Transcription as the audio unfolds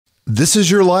This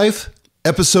Is Your Life,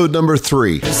 episode number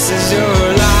 3. This is your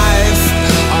life.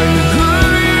 Are you who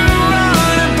you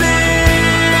wanna be?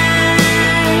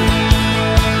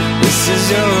 This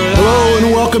is your life. Hello and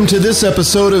welcome to this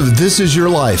episode of This Is Your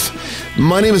Life.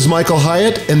 My name is Michael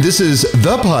Hyatt, and this is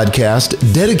the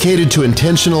podcast dedicated to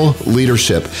intentional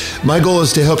leadership. My goal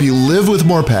is to help you live with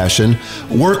more passion,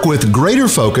 work with greater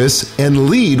focus, and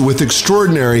lead with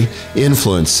extraordinary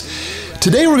influence.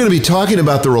 Today we're going to be talking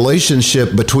about the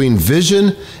relationship between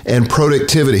vision and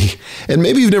productivity. And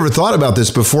maybe you've never thought about this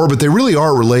before, but they really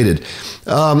are related.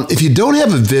 If you don't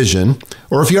have a vision,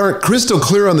 or if you aren't crystal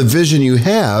clear on the vision you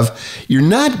have, you're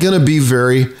not going to be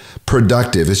very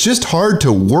productive. It's just hard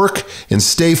to work and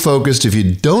stay focused if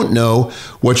you don't know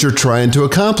what you're trying to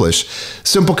accomplish.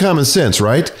 Simple common sense,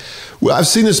 right? Well, I've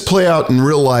seen this play out in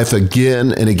real life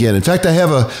again and again. In fact, I have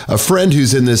a friend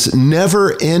who's in this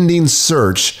never-ending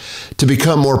search to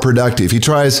become more productive. He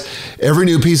tries every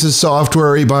new piece of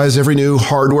software, he buys every new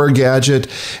hardware gadget,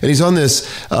 and he's on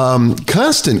this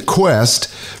constant quest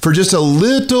for just a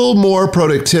little more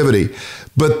productivity.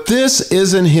 But this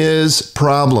isn't his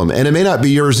problem, and it may not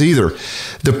be yours either.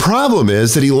 The problem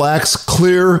is that he lacks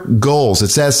clear goals.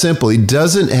 It's that simple. He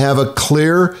doesn't have a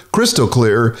clear, crystal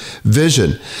clear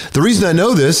vision. The reason I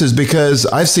know this is because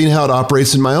I've seen how it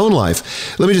operates in my own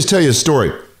life. Let me just tell you a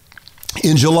story.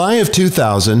 In July of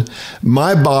 2000,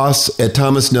 my boss at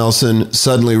Thomas Nelson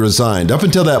suddenly resigned. Up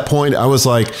until that point, I was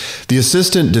like the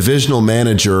assistant divisional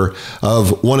manager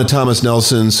of one of Thomas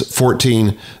Nelson's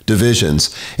 14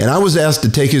 divisions. And I was asked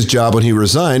to take his job when he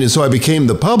resigned. And so I became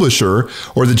the publisher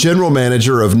or the general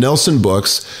manager of Nelson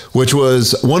Books, which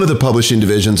was one of the publishing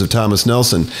divisions of Thomas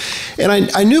Nelson. And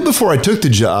I knew before I took the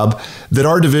job that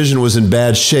our division was in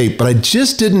bad shape, but I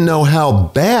just didn't know how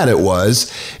bad it was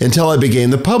until I became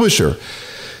the publisher.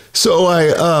 So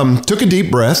I took a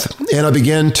deep breath and I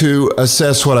began to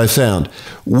assess what I found.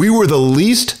 We were the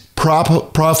least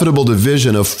profitable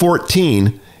division of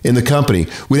 14 in the company.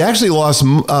 We'd actually lost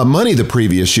money the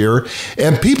previous year,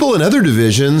 and people in other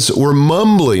divisions were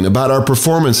mumbling about our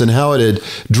performance and how it had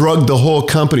drugged the whole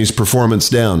company's performance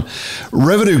down.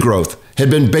 Revenue growth had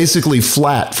been basically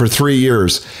flat for 3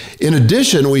 years. In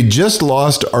addition, we just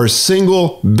lost our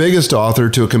single biggest author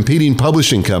to a competing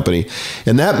publishing company,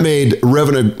 and that made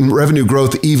revenue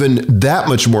growth even that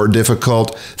much more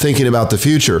difficult thinking about the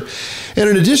future. And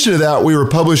in addition to that, we were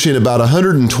publishing about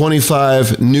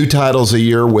 125 new titles a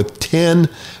year with 10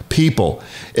 people.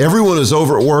 Everyone was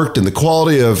overworked, and the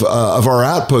quality of our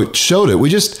output showed it. We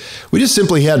just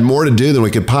simply had more to do than we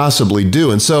could possibly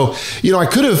do. And so, I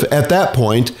could have at that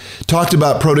point talked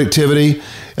about productivity,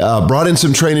 brought in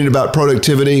some training about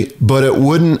productivity, but it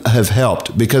wouldn't have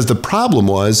helped because the problem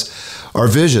was our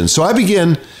vision. So I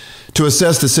began to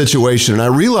assess the situation, and I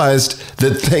realized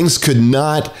that things could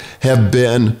not have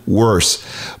been worse.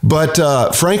 But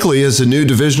frankly, as a new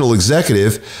divisional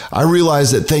executive, I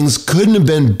realized that things couldn't have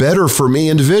been better for me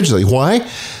individually. Why?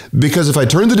 Because if I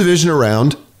turned the division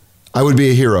around, I would be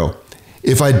a hero.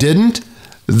 If I didn't,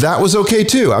 that was okay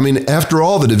too. I mean, after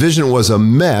all, the division was a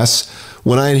mess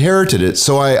when I inherited it,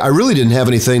 so I really didn't have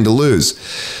anything to lose.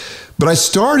 But I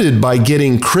started by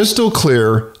getting crystal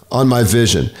clear on my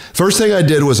vision. First thing I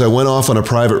did was I went off on a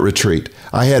private retreat.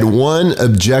 I had one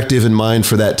objective in mind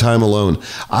for that time alone.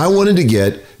 I wanted to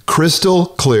get crystal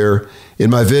clear in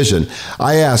my vision.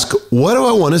 I asked, what do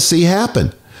I want to see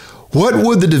happen? What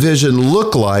would the division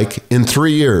look like in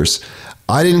 3 years?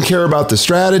 I didn't care about the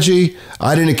strategy.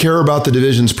 I didn't care about the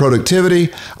division's productivity.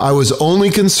 I was only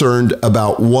concerned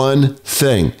about one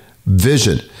thing,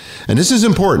 vision. And this is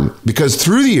important because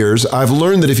through the years, I've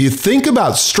learned that if you think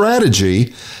about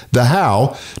strategy, the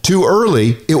how, too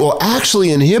early, it will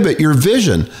actually inhibit your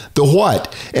vision, the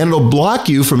what, and it'll block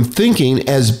you from thinking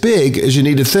as big as you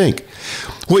need to think.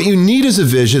 What you need is a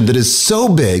vision that is so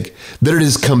big that it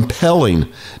is compelling,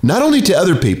 not only to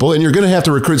other people, and you're going to have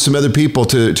to recruit some other people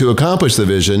to accomplish the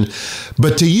vision,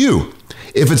 but to you.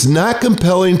 If it's not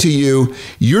compelling to you,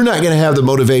 you're not going to have the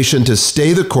motivation to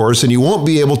stay the course, and you won't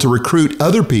be able to recruit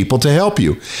other people to help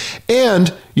you.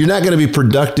 And you're not going to be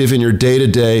productive in your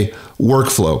day-to-day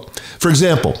workflow. For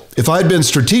example, if I'd been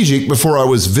strategic before I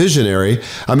was visionary,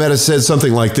 I might have said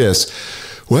something like this.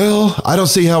 Well, I don't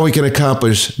see how we can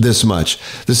accomplish this much.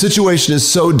 The situation is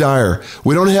so dire.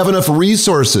 We don't have enough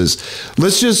resources.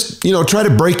 Let's just, try to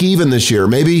break even this year.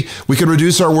 Maybe we can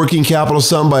reduce our working capital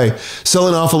some by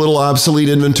selling off a little obsolete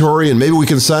inventory, and maybe we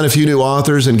can sign a few new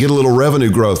authors and get a little revenue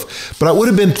growth. But I would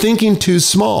have been thinking too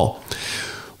small.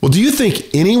 Well, do you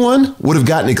think anyone would have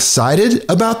gotten excited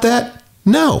about that?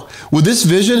 No. Would this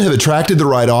vision have attracted the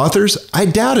right authors? I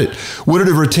doubt it. Would it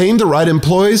have retained the right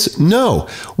employees? No.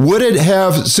 Would it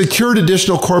have secured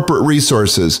additional corporate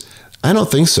resources? I don't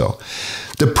think so.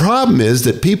 The problem is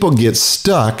that people get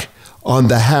stuck on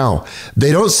the how.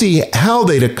 They don't see how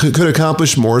they could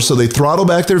accomplish more, so they throttle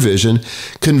back their vision,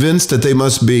 convinced that they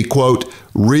must be, quote,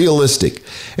 realistic.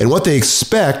 And what they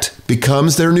expect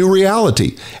becomes their new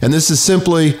reality. And this is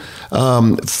simply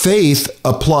faith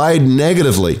applied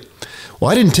negatively.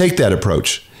 Well, I didn't take that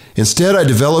approach. Instead, I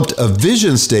developed a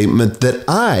vision statement that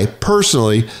I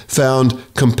personally found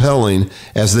compelling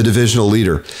as the divisional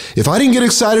leader. If I didn't get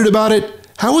excited about it,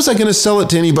 how was I going to sell it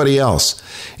to anybody else?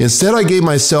 Instead, I gave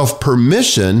myself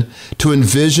permission to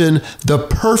envision the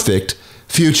perfect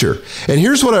future. And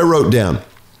here's what I wrote down.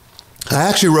 I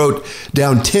actually wrote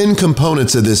down 10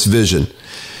 components of this vision.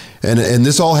 And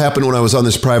this all happened when I was on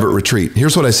this private retreat.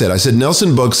 Here's what I said. I said,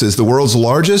 Nelson Books is the world's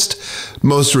largest,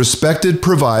 most respected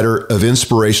provider of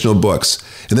inspirational books.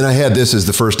 And then I had this as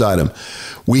the first item.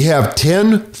 We have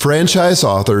 10 franchise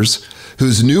authors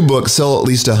whose new books sell at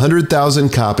least 100,000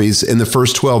 copies in the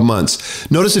first 12 months.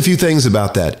 Notice a few things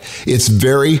about that. It's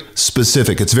very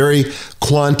specific. It's very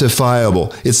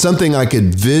quantifiable. It's something I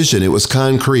could vision. It was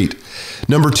concrete.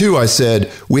 Number 2, I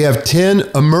said, we have 10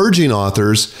 emerging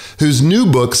authors whose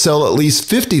new books sell at least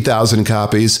 50,000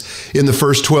 copies in the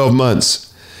first 12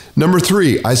 months. Number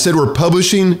 3, I said we're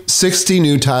publishing 60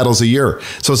 new titles a year.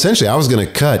 So essentially, I was going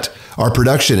to cut our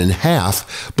production in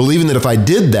half, believing that if I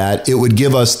did that, it would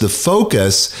give us the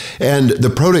focus and the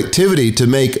productivity to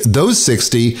make those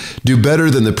 60 do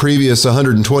better than the previous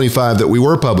 125 that we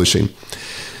were publishing.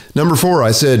 Number 4,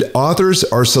 I said authors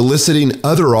are soliciting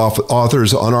other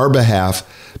authors on our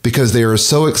behalf because they are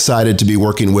so excited to be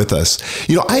working with us.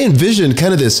 You know, I envisioned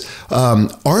kind of this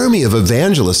army of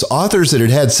evangelists, authors that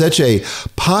had had such a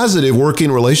positive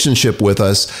working relationship with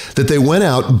us that they went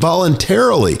out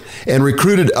voluntarily and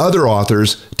recruited other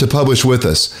authors to publish with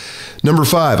us. Number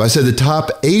 5, I said the top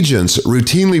agents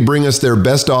routinely bring us their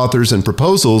best authors and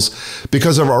proposals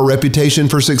because of our reputation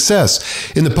for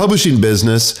success. In the publishing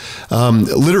business,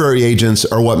 literary agents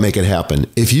are what make it happen.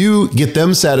 If you get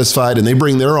them satisfied and they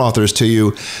bring their authors to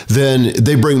you, then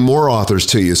they bring more authors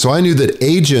to you. So I knew that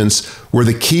agents were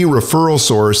the key referral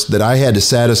source that I had to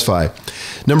satisfy.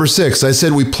 Number 6, I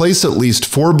said we place at least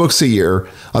 4 books a year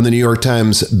on the New York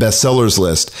Times bestsellers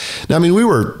list. Now, I mean, we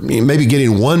were maybe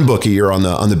getting 1 book a year on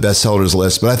the bestsellers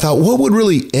list, but I thought, what would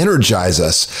really energize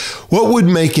us? What would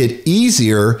make it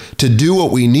easier to do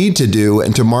what we need to do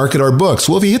and to market our books?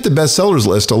 Well, if you hit the bestsellers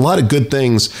list, a lot of good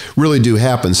things really do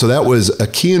happen. So that was a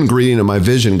key ingredient of my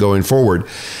vision going forward.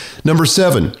 Number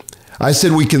 7, I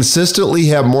said we consistently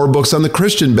have more books on the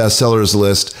Christian bestsellers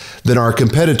list than our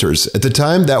competitors. At the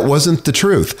time, that wasn't the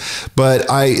truth, but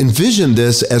I envisioned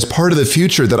this as part of the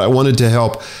future that I wanted to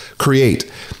help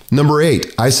create. Number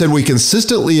 8, I said we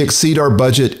consistently exceed our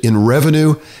budget in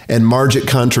revenue and margin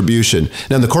contribution.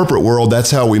 Now, in the corporate world,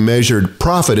 that's how we measured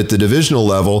profit at the divisional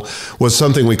level, was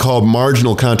something we called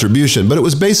marginal contribution. But it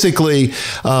was basically,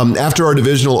 after our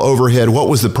divisional overhead, what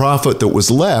was the profit that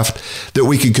was left that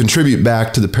we could contribute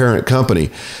back to the parent company?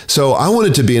 So I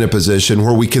wanted to be in a position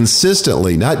where we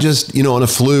consistently, not just, on a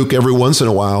fluke every once in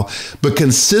a while, but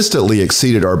consistently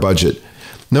exceeded our budget.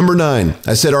 Number 9,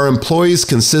 I said our employees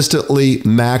consistently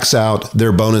max out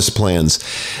their bonus plans.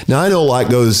 Now, I know a lot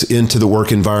goes into the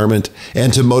work environment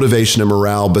and to motivation and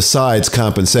morale besides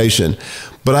compensation.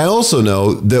 But I also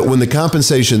know that when the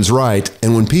compensation's right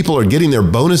and when people are getting their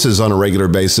bonuses on a regular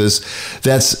basis,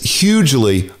 that's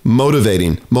hugely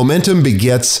motivating. Momentum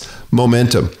begets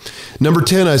momentum. Number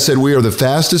 10, I said we are the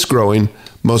fastest growing,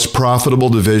 most profitable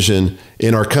division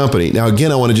in our company. Now,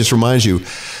 again, I want to just remind you,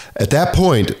 at that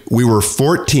point, we were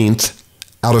 14th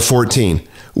out of 14.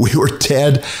 We were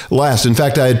dead last. In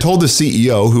fact, I had told the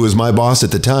CEO, who was my boss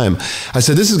at the time, I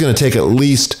said, this is going to take at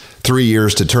least 3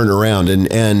 years to turn around.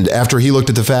 And after he looked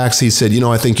at the facts, he said,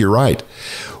 I think you're right.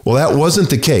 Well, that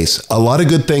wasn't the case. A lot of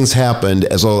good things happened,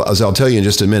 as I'll tell you in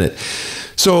just a minute.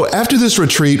 So after this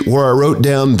retreat where I wrote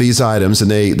down these items, and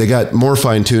they got more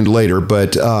fine-tuned later,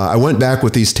 but I went back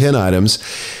with these 10 items.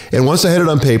 And once I had it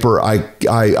on paper,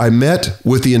 I met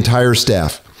with the entire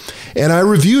staff. And I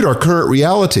reviewed our current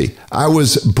reality. I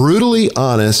was brutally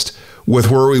honest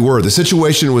with where we were. The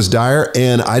situation was dire,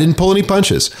 and I didn't pull any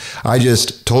punches. I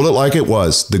just told it like it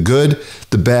was, the good,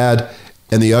 the bad,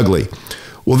 and the ugly.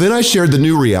 Well, then I shared the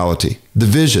new reality, the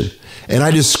vision, and I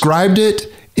described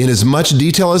it in as much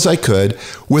detail as I could,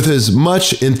 with as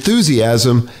much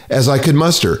enthusiasm as I could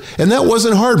muster. And that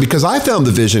wasn't hard because I found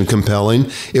the vision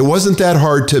compelling. It wasn't that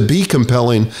hard to be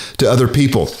compelling to other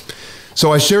people.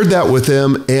 So I shared that with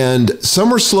them, and some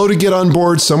were slow to get on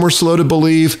board, some were slow to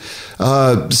believe.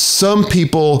 Some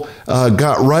people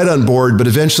got right on board, but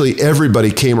eventually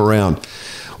everybody came around.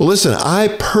 Well, listen,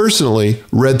 I personally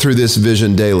read through this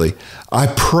vision daily. I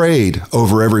prayed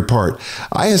over every part.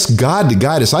 I asked God to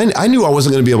guide us. I knew I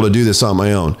wasn't going to be able to do this on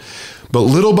my own. But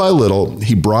little by little,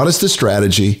 he brought us the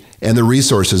strategy and the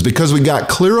resources. Because we got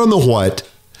clear on the what,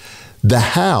 the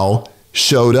how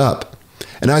showed up.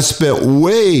 And I spent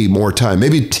way more time,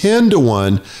 maybe 10 to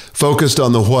 1, focused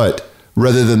on the what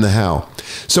rather than the how.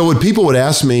 So when people would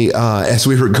ask me as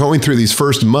we were going through these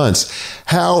first months,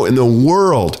 how in the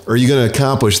world are you going to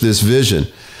accomplish this vision?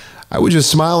 I would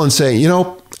just smile and say,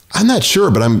 I'm not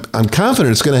sure, but I'm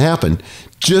confident it's going to happen.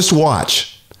 Just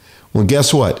watch. Well,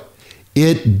 guess what?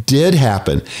 It did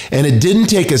happen. And it didn't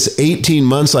take us 18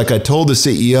 months like I told the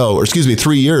CEO, or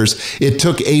 3 years. It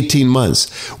took 18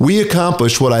 months. We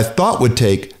accomplished what I thought would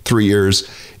take 3 years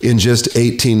in just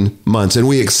 18 months. And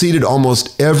we exceeded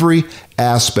almost every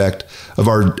aspect of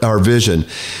our vision.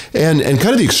 And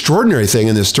kind of the extraordinary thing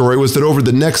in this story was that over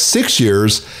the next 6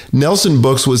 years, Nelson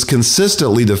Books was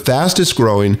consistently the fastest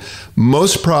growing,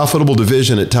 most profitable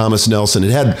division at Thomas Nelson.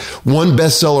 It had one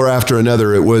bestseller after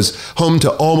another. It was home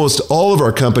to almost all of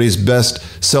our company's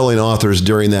best-selling authors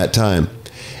during that time.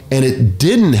 And it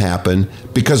didn't happen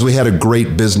because we had a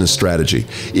great business strategy.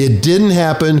 It didn't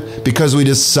happen because we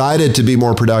decided to be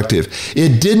more productive.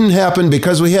 It didn't happen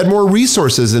because we had more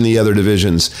resources than the other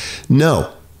divisions.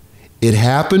 No, it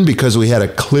happened because we had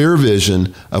a clear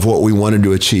vision of what we wanted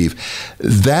to achieve.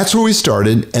 That's where we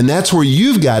started, and that's where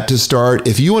you've got to start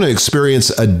if you want to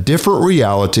experience a different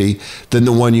reality than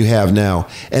the one you have now,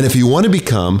 and if you want to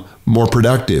become more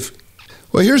productive.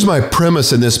 Well, here's my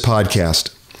premise in this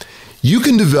podcast. You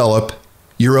can develop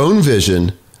your own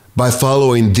vision by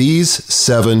following these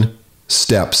 7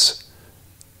 steps.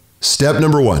 Step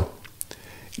number 1,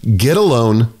 get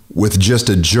alone with just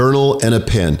a journal and a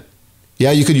pen.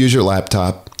 Yeah, you could use your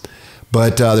laptop,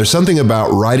 but there's something about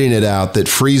writing it out that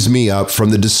frees me up from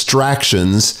the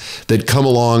distractions that come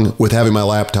along with having my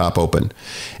laptop open.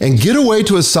 And get away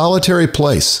to a solitary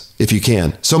place if you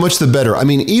can. So much the better. I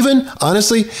mean, even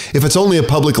honestly, if it's only a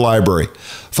public library,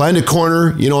 find a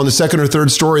corner, on the 2nd or 3rd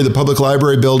story of the public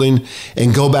library building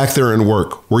and go back there and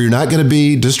work where you're not going to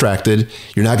be distracted,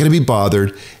 you're not going to be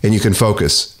bothered, and you can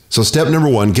focus. So step number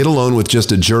 1, get alone with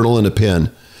just a journal and a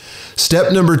pen.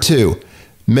 Step number 2,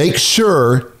 make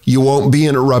sure you won't be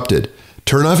interrupted.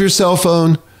 Turn off your cell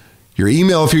phone, your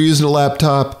email if you're using a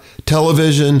laptop,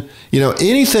 television,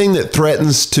 anything that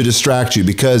threatens to distract you,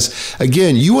 because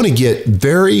again, you want to get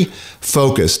very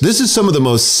focused. This is some of the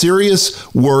most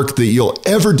serious work that you'll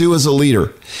ever do as a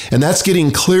leader, and that's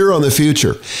getting clear on the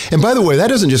future. And by the way, that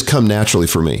doesn't just come naturally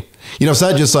for me. It's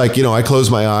not just like, I close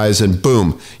my eyes and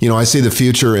boom, I see the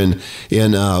future in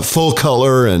full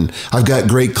color and I've got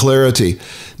great clarity.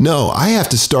 No, I have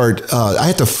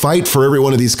to fight for every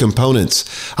one of these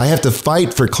components. I have to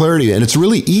fight for clarity, and it's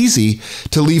really easy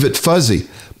to leave it fuzzy,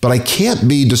 but I can't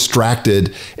be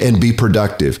distracted and be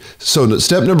productive. So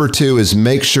step number 2 is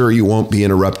make sure you won't be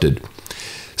interrupted.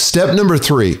 Step number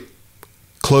 3,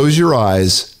 close your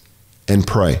eyes and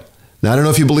pray. Now, I don't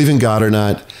know if you believe in God or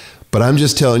not, but I'm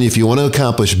just telling you, if you want to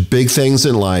accomplish big things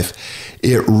in life,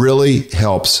 it really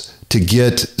helps to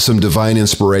get some divine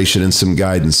inspiration and some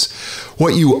guidance.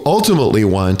 What you ultimately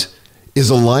want is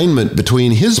alignment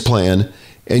between His plan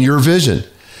and your vision.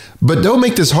 But don't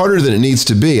make this harder than it needs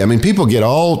to be. I mean, people get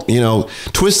all,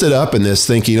 twisted up in this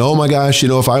thinking, oh my gosh,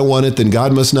 if I want it, then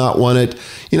God must not want it.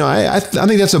 I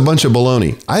think that's a bunch of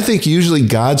baloney. I think usually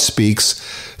God speaks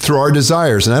through our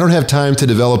desires, and I don't have time to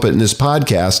develop it in this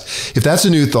podcast. If that's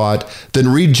a new thought, then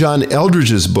read John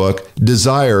Eldredge's book,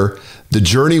 Desire, The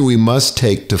Journey We Must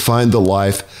Take to Find the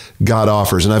Life God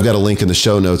Offers. And I've got a link in the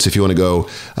show notes if you want to go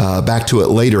back to it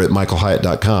later at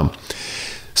michaelhyatt.com.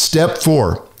 Step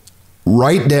 4.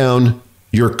 Write down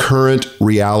your current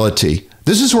reality.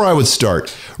 This is where I would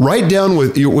start. Write down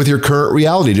with your current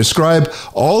reality. Describe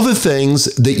all the things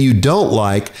that you don't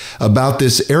like about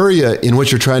this area in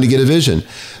which you're trying to get a vision.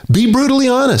 Be brutally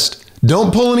honest.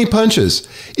 Don't pull any punches.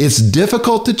 It's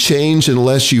difficult to change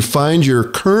unless you find your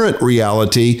current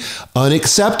reality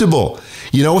unacceptable.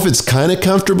 If it's kind of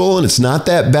comfortable and it's not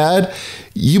that bad,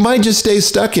 you might just stay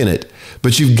stuck in it.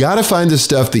 But you've got to find the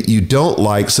stuff that you don't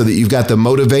like so that you've got the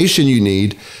motivation you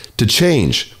need to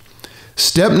change.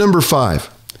 Step number 5,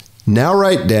 now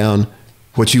write down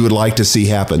what you would like to see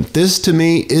happen. This, to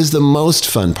me, is the most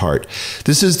fun part.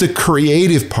 This is the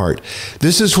creative part.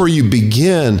 This is where you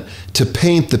begin to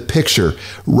paint the picture.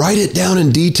 Write it down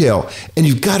in detail, and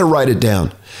you've got to write it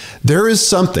down. There is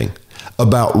something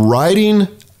about writing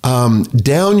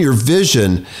down your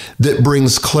vision that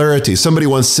brings clarity. Somebody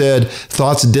once said,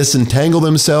 thoughts disentangle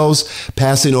themselves,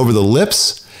 passing over the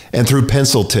lips and through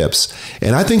pencil tips.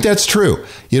 And I think that's true.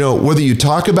 Whether you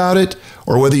talk about it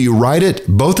or whether you write it,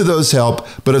 both of those help.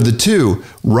 But of the two,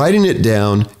 writing it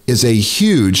down is a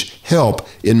huge help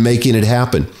in making it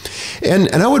happen. And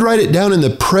I would write it down in the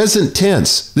present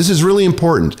tense. This is really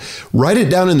important. Write it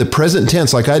down in the present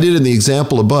tense, like I did in the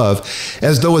example above,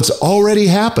 as though it's already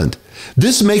happened.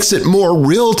 This makes it more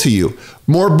real to you,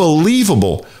 more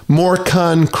believable, more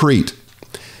concrete.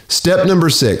 Step number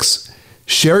 6,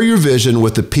 share your vision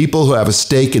with the people who have a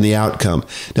stake in the outcome.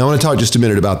 Now, I want to talk just a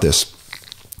minute about this.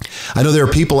 I know there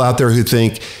are people out there who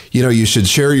think, you should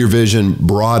share your vision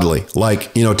broadly,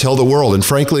 like, tell the world. And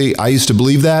frankly, I used to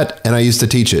believe that and I used to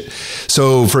teach it.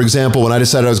 So, for example, when I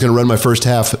decided I was going to run my first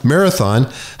half marathon,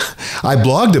 I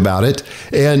blogged about it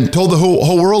and told the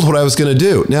whole world what I was going to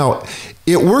do. Now,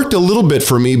 it worked a little bit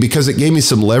for me because it gave me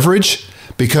some leverage,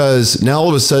 because now all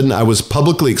of a sudden I was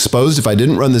publicly exposed. If I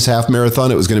didn't run this half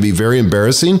marathon, it was going to be very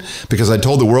embarrassing because I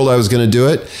told the world I was going to do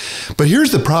it. But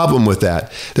here's the problem with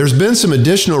that. There's been some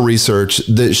additional research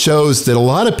that shows that a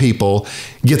lot of people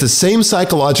get the same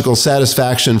psychological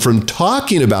satisfaction from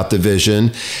talking about the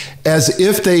vision as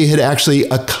if they had actually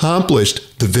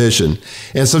accomplished the vision.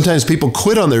 And sometimes people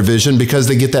quit on their vision because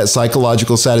they get that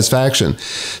psychological satisfaction.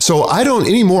 So I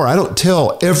don't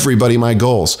tell everybody my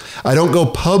goals. I don't go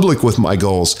public with my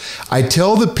goals. I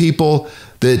tell the people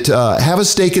that have a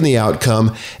stake in the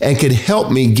outcome and can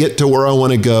help me get to where I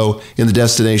want to go in the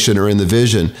destination or in the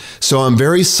vision. So I'm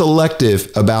very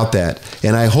selective about that.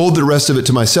 And I hold the rest of it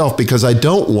to myself because I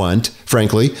don't want,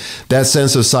 frankly, that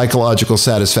sense of psychological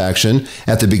satisfaction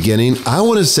at the beginning. I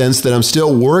want a sense that I'm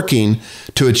still working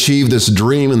to achieve this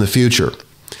dream in the future.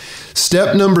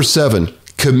 Step number 7,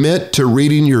 commit to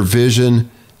reading your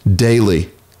vision daily.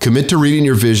 Commit to reading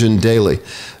your vision daily.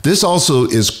 This also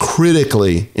is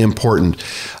critically important.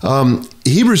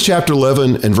 Hebrews chapter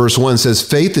 11 and verse 1 says,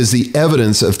 faith is the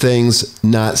evidence of things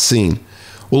not seen.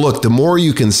 Well, look, the more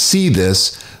you can see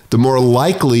this, the more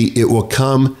likely it will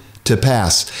come to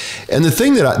pass. And the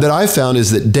thing that I found is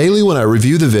that daily when I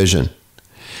review the vision,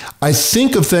 I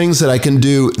think of things that I can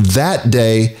do that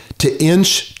day to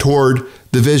inch toward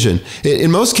the vision. In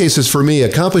most cases, for me,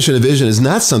 accomplishing a vision is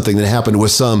not something that happened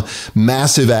with some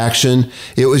massive action.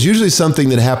 It was usually something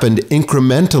that happened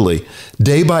incrementally,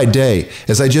 day by day,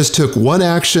 as I just took one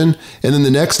action and then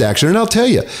the next action. And I'll tell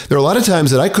you, there are a lot of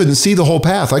times that I couldn't see the whole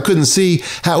path. I couldn't see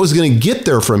how I was going to get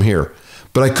there from here.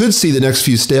 But I could see the next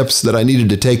few steps that I needed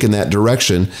to take in that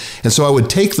direction. And so I would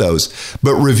take those.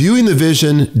 But reviewing the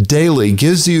vision daily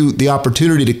gives you the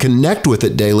opportunity to connect with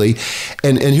it daily.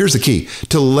 And here's the key,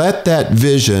 to let that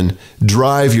vision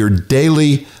drive your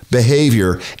daily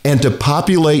behavior and to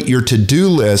populate your to-do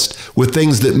list with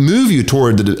things that move you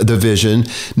toward the vision,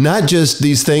 not just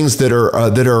these things that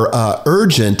are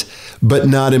urgent but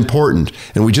not important.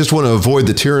 And we just want to avoid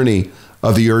the tyranny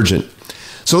of the urgent.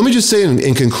 So let me just say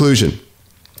in conclusion,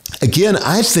 again,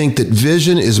 I think that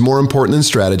vision is more important than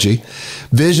strategy.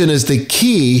 Vision is the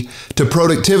key to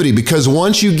productivity because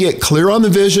once you get clear on the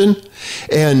vision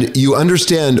and you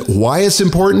understand why it's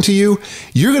important to you,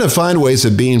 you're going to find ways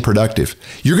of being productive.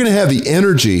 You're going to have the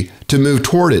energy to move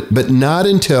toward it, but not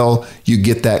until you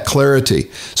get that clarity.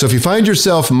 So if you find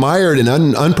yourself mired in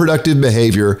unproductive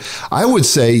behavior, I would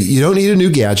say you don't need a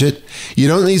new gadget. You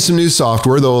don't need some new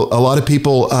software, though a lot of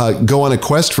people go on a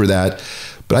quest for that.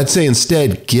 But I'd say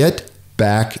instead, get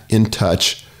back in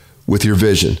touch with your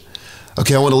vision.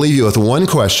 Okay, I want to leave you with one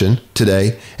question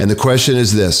today, and the question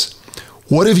is this.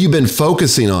 What have you been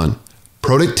focusing on?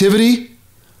 Productivity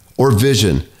or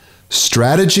vision?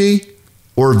 Strategy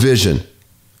or vision?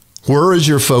 Where has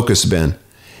your focus been?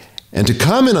 And to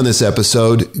comment on this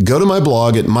episode, go to my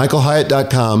blog at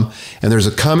michaelhyatt.com, and there's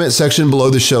a comment section below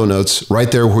the show notes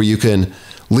right there where you can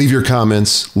leave your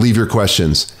comments, leave your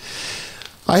questions.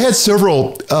 I had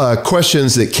several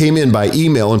questions that came in by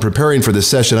email in preparing for this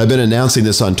session. I've been announcing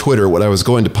this on Twitter, what I was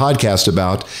going to podcast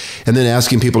about, and then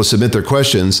asking people to submit their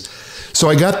questions. So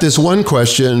I got this one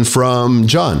question from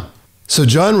John. So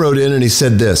John wrote in and he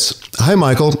said this, "Hi,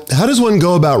 Michael. How does one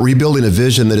go about rebuilding a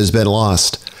vision that has been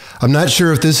lost? I'm not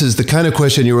sure if this is the kind of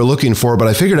question you were looking for, but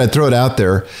I figured I'd throw it out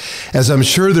there, as I'm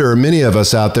sure there are many of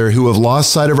us out there who have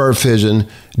lost sight of our vision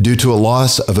due to a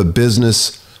loss of a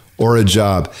business or a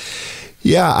job."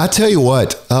 Yeah, I tell you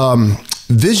what,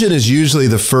 vision is usually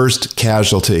the first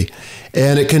casualty.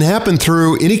 And it can happen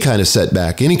through any kind of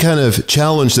setback, any kind of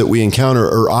challenge that we encounter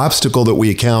or obstacle that we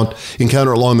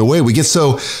encounter along the way. We get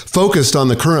so focused on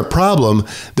the current problem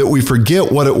that we forget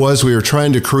what it was we were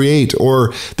trying to create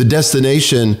or the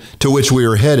destination to which we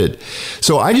were headed.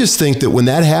 So I just think that when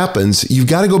that happens, you've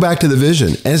got to go back to the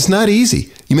vision. And it's not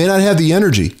easy. You may not have the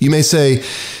energy. You may say,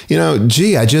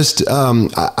 gee, I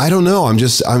don't know.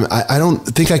 I don't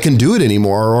think I can do it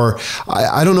anymore. Or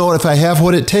I don't know if I have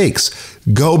what it takes.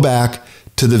 Go back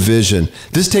to the vision.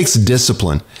 This takes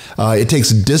discipline. It takes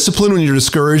discipline when you're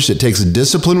discouraged. It takes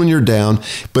discipline when you're down,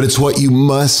 but it's what you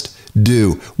must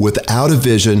do. Without a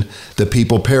vision, the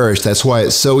people perish. That's why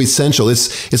it's so essential.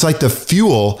 It's like the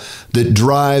fuel that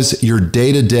drives your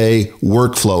day-to-day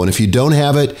workflow. And if you don't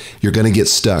have it, you're going to get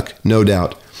stuck, no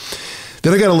doubt.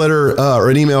 Then I got a letter or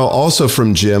an email also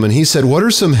from Jim, and he said, what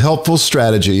are some helpful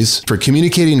strategies for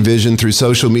communicating vision through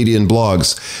social media and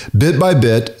blogs? Bit by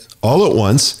bit, all at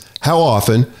once, how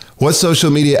often, what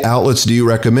social media outlets do you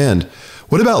recommend?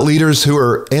 What about leaders who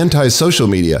are anti-social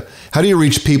media? How do you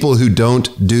reach people who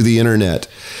don't do the internet?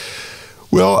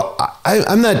 Well,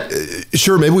 I'm not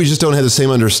sure. Maybe we just don't have the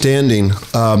same understanding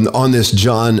on this,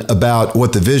 John, about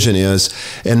what the vision is.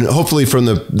 And hopefully from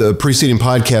the preceding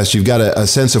podcast, you've got a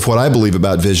sense of what I believe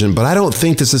about vision. But I don't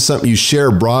think this is something you share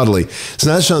broadly. It's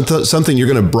not something you're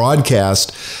going to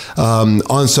broadcast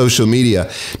on social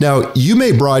media. Now, you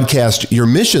may broadcast your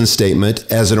mission statement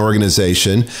as an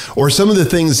organization or some of the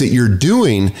things that you're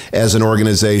doing as an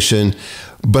organization,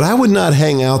 but I would not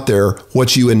hang out there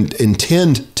what you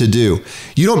intend to do.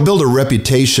 You don't build a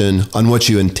reputation on what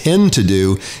you intend to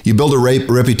do. You build a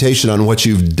reputation on what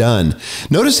you've done.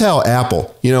 Notice how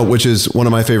Apple, which is one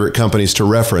of my favorite companies to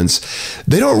reference,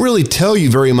 they don't really tell you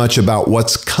very much about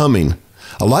what's coming.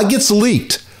 A lot gets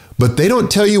leaked, but they don't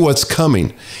tell you what's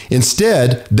coming.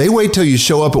 Instead, they wait till you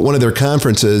show up at one of their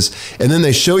conferences, and then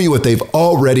they show you what they've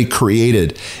already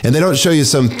created. And they don't show you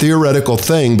some theoretical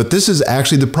thing, but this is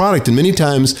actually the product. And many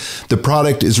times, the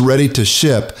product is ready to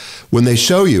ship when they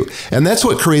show you. And that's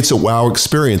what creates a wow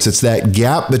experience. It's that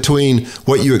gap between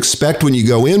what you expect when you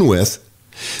go in with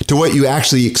to what you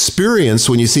actually experience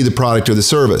when you see the product or the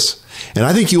service. And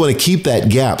I think you want to keep that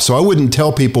gap. So I wouldn't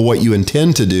tell people what you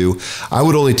intend to do. I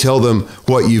would only tell them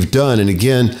what you've done. And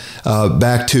again,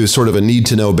 back to sort of a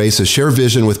need-to-know basis. Share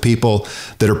vision with people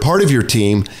that are part of your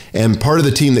team and part of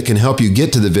the team that can help you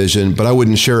get to the vision, but I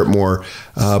wouldn't share it more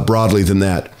broadly than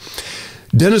that.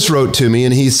 Dennis wrote to me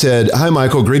and he said, "Hi,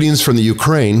 Michael, greetings from the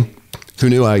Ukraine." Who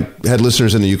knew I had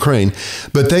listeners in the Ukraine?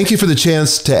 But thank you for the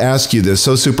chance to ask you this.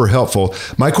 So super helpful.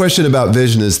 My question about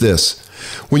vision is this.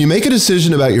 When you make a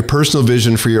decision about your personal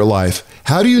vision for your life,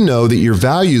 how do you know that your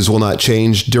values will not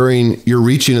change during your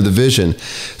reaching of the vision?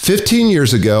 15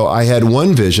 years ago, I had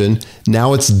one vision.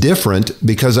 Now it's different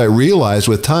because I realized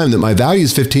with time that my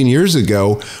values 15 years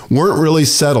ago weren't really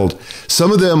settled.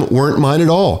 Some of them weren't mine at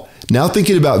all. Now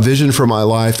thinking about vision for my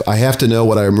life, I have to know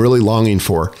what I'm really longing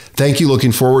for. Thank you.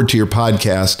 Looking forward to your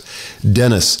podcast.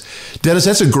 Dennis. Dennis,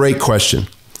 that's a great question.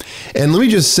 And let me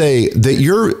just say that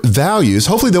your values,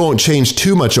 hopefully they won't change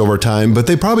too much over time, but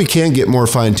they probably can get more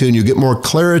fine-tuned. You get more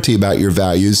clarity about your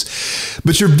values.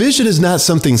 But your vision is not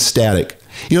something static.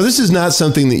 This is not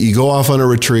something that you go off on a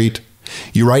retreat,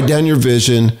 you write down your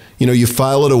vision, you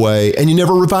file it away, and you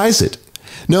never revise it.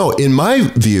 No, in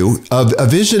my view, a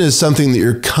vision is something that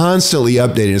you're constantly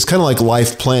updating. It's kind of like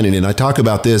life planning, and I talk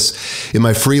about this in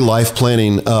my free life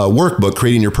planning workbook,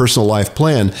 Creating Your Personal Life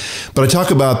Plan. But I talk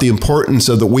about the importance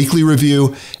of the weekly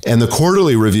review and the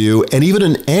quarterly review and even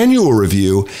an annual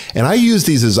review. And I use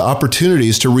these as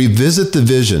opportunities to revisit the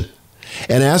vision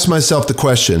and ask myself the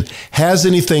question, has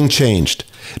anything changed?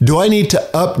 Do I need to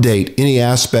update any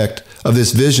aspect of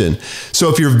this vision? So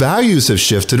if your values have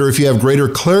shifted or if you have greater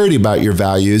clarity about your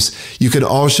values, you can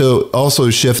also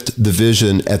shift the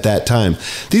vision at that time.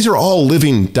 These are all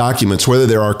living documents, whether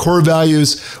they're our core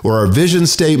values or our vision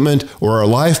statement or our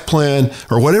life plan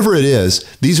or whatever it is.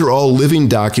 These are all living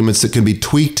documents that can be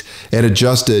tweaked and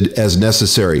adjusted as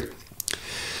necessary.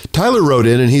 Tyler wrote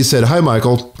in and he said, "Hi,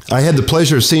 Michael. I had the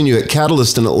pleasure of seeing you at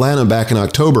Catalyst in Atlanta back in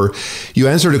October. You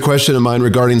answered a question of mine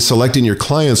regarding selecting your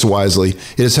clients wisely.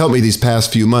 It has helped me these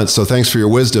past few months, so thanks for your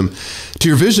wisdom. To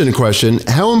your vision question,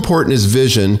 how important is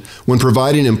vision when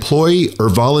providing employee or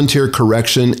volunteer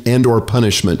correction and or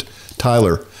punishment?"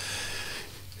 Tyler.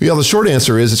 Yeah, the short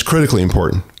answer is it's critically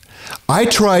important. I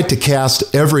try to cast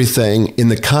everything in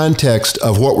the context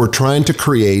of what we're trying to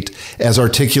create as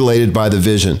articulated by the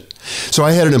vision. So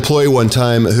I had an employee one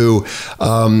time who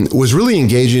was really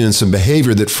engaging in some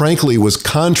behavior that frankly was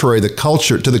contrary to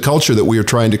the culture that we were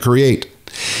trying to create.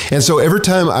 And so every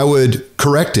time I would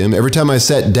correct him, every time I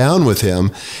sat down with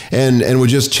him and would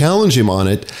just challenge him on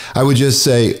it, I would just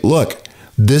say, look,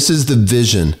 this is the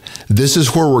vision. This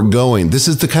is where we're going. This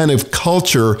is the kind of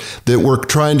culture that we're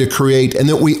trying to create and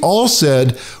that we all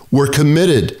said we're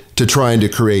committed to trying to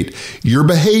create. Your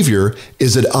behavior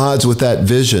is at odds with that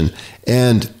vision,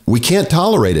 and we can't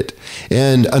tolerate it.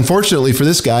 And unfortunately for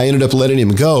this guy, I ended up letting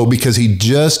him go because he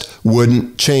just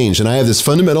wouldn't change. And I have this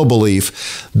fundamental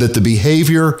belief that the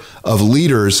behavior of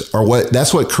leaders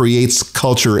that's what creates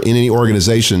culture in any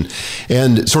organization.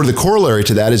 And sort of the corollary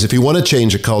to that is if you want to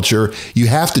change a culture, you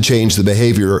have to change the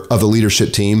behavior of the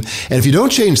leadership team. And if you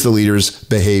don't change the leader's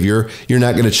behavior, you're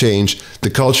not going to change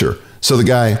the culture. So the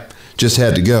guy just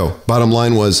had to go. Bottom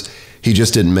line was he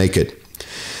just didn't make it.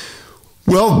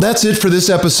 Well, that's it for this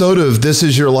episode of This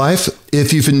Is Your Life.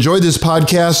 If you've enjoyed this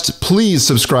podcast, please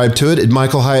subscribe to it at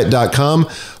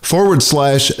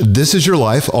michaelhyatt.com/This Is Your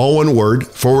Life, all one word,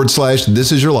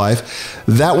 /This Is Your Life.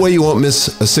 That way you won't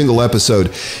miss a single episode.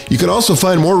 You can also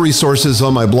find more resources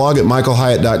on my blog at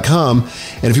michaelhyatt.com.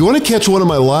 And if you want to catch one of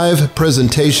my live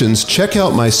presentations, check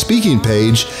out my speaking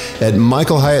page at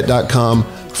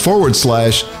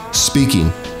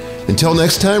michaelhyatt.com/speaking. Until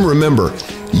next time, remember,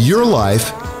 your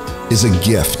life is a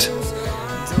gift.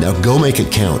 Now go make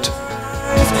it count.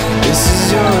 This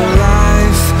is your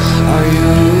life. Are you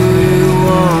who you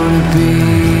want to be?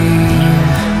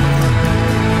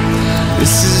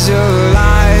 This is your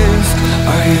life.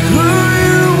 Are you who you